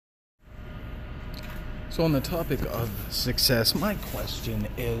So, on the topic of success, my question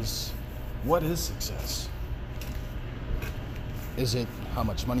is, what is success? Is it how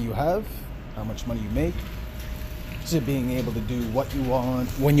much money you have? How much money you make? Is it being able to do what you want,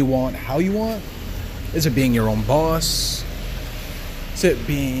 when you want, how you want? Is it being your own boss? Is it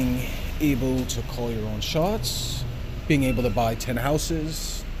being able to call your own shots? Being able to buy 10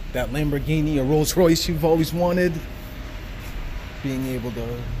 houses? That Lamborghini or Rolls Royce you've always wanted? Being able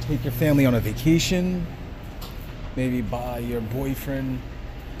to take your family on a vacation? Maybe buy your boyfriend,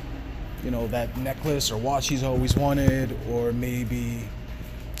 that necklace or watch he's always wanted, or maybe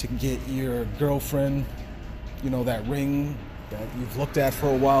to get your girlfriend, that ring that you've looked at for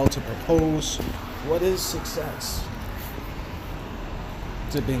a while to propose. What is success?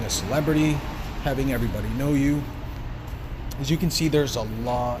 Is it being a celebrity, having everybody know you? As you can see, there's a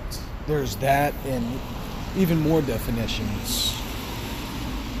lot. There's that and even more definitions.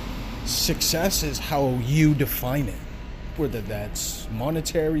 Success is how you define it, whether that's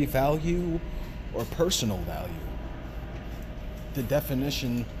monetary value or personal value. The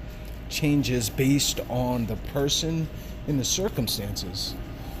definition changes based on the person and the circumstances.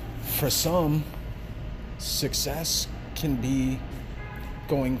 For some, success can be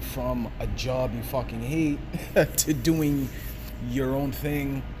going from a job you fucking hate to doing your own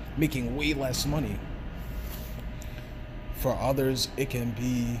thing, making way less money. For others, it can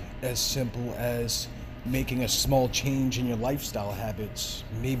be as simple as making a small change in your lifestyle habits.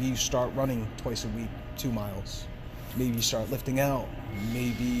 Maybe you start running twice a week, 2 miles. Maybe you start lifting out.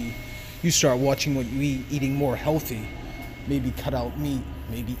 Maybe you start watching what you eat, eating more healthy. Maybe cut out meat.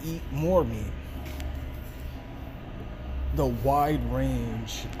 Maybe eat more meat. The wide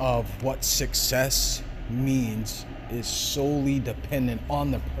range of what success means is solely dependent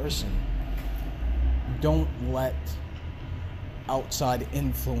on the person. Don't let outside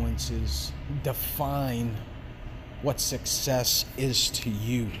influences define what success is to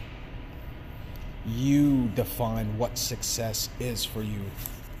you. You define what success is for you.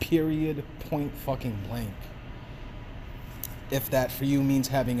 Period. Point fucking blank. If that for you means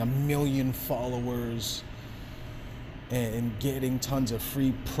having 1 million followers and getting tons of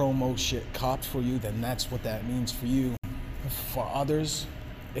free promo shit copped for you, then that's what that means for you. For others,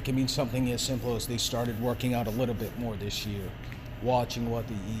 it can mean something as simple as they started working out a little bit more this year, watching what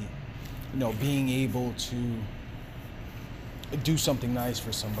they eat, being able to do something nice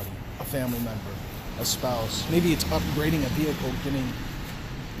for somebody, a family member, a spouse. Maybe it's upgrading a vehicle,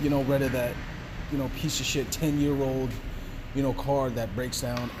 getting, rid of that, piece of shit 10-year-old, car that breaks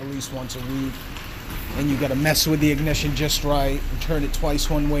down at least once a week. And you gotta mess with the ignition just right and turn it twice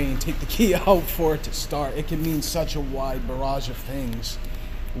one way and take the key out for it to start. It can mean such a wide barrage of things.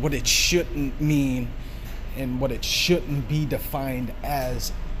 What it shouldn't mean and what it shouldn't be defined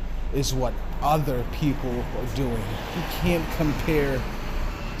as is what other people are doing. You can't compare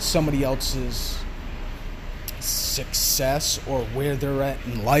somebody else's success or where they're at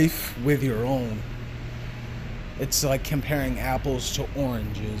in life with your own. It's like comparing apples to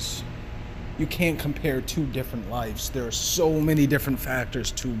oranges. You can't compare two different lives. There are so many different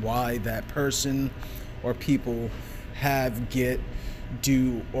factors to why that person or people have, get,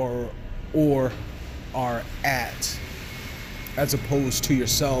 do, or are at, as opposed to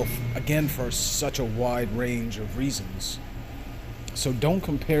yourself, again, for such a wide range of reasons. So don't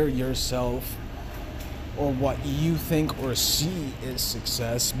compare yourself or what you think or see as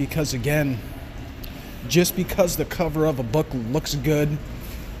success, because again, just because the cover of a book looks good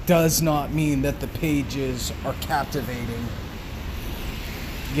does not mean that the pages are captivating.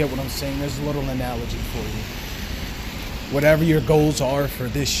 You get what I'm saying? There's a little analogy for you. Whatever your goals are for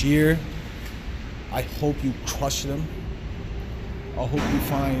this year, I hope you crush them. I hope you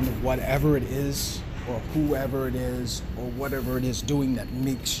find whatever it is or whoever it is or whatever it is doing that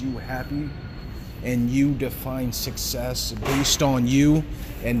makes you happy, and you define success based on you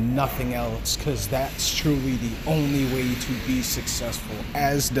and nothing else, because that's truly the only way to be successful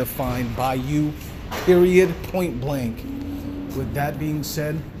as defined by you, period, point blank. With that being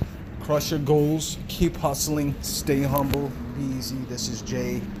said, crush your goals, keep hustling, stay humble, be easy. This is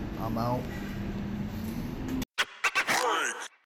Jay. I'm out.